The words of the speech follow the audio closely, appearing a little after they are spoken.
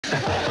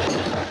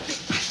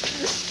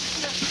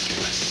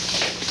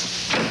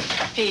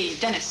Hey,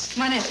 Dennis,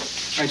 come on in.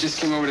 I just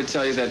came over to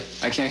tell you that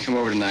I can't come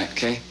over tonight,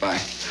 okay?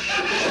 Bye.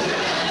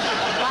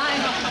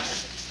 Bye.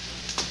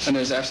 And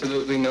there's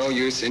absolutely no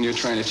use in you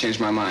trying to change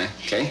my mind,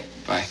 okay?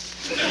 Bye.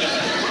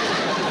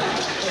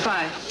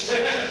 Bye.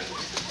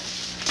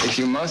 If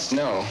you must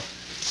know,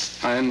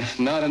 I'm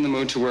not in the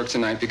mood to work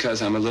tonight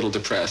because I'm a little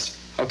depressed.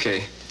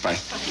 Okay, bye.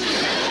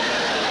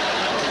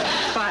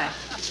 Bye.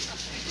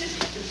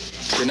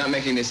 You're not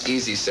making this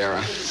easy,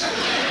 Sarah.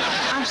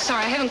 I'm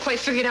sorry, I haven't quite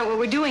figured out what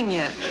we're doing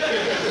yet.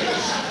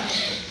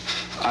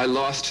 I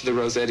lost the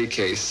Rossetti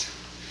case.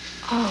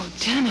 Oh,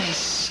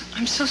 Dennis,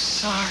 I'm so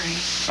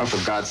sorry. Oh,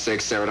 for God's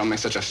sake, Sarah, don't make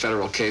such a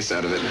federal case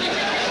out of it.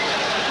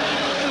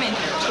 Come in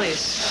here,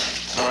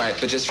 please. All right,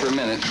 but just for a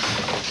minute.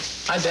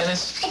 Hi,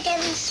 Dennis. Hi,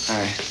 Dennis. All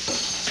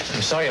right.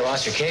 I'm sorry you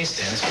lost your case,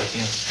 Dennis, but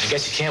I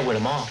guess you can't win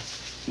them all.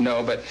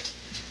 No, but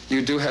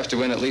you do have to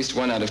win at least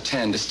 1 out of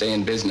 10 to stay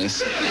in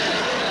business.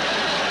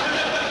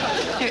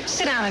 Here,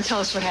 sit down and tell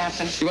us what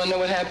happened. You want to know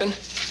what happened?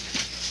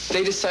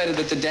 They decided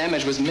that the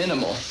damage was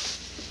minimal.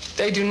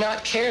 They do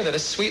not care that a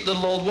sweet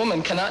little old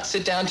woman cannot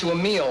sit down to a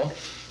meal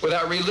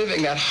without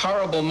reliving that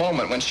horrible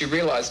moment when she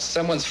realized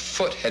someone's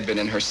foot had been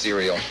in her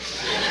cereal.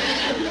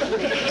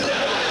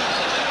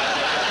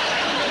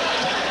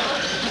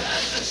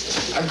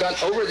 I've gone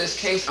over this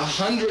case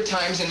 100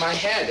 times in my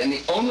head, and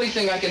the only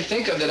thing I can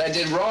think of that I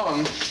did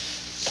wrong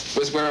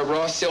was wear a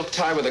raw silk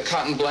tie with a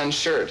cotton blend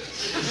shirt.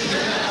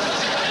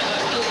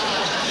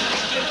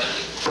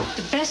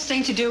 The best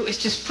thing to do is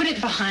just put it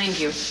behind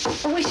you.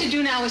 What we should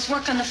do now is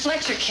work on the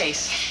Fletcher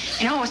case.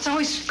 You know, it's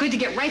always good to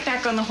get right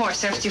back on the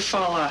horse after you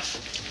fall off.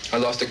 I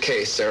lost a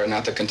case, Sarah,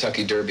 not the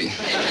Kentucky Derby.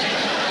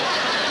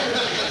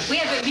 We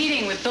have a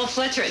meeting with Bill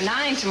Fletcher at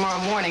 9 tomorrow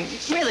morning.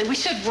 Really, we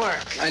should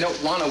work. I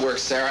don't want to work,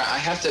 Sarah. I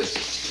have to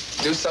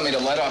do something to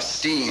let off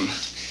steam.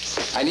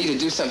 I need to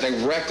do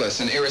something reckless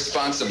and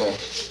irresponsible.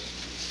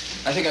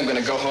 I think I'm going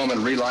to go home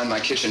and reline my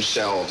kitchen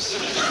shelves.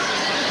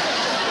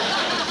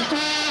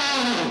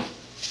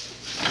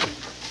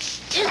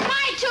 Is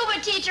my tuba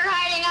teacher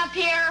hiding up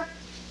here?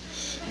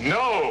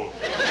 No.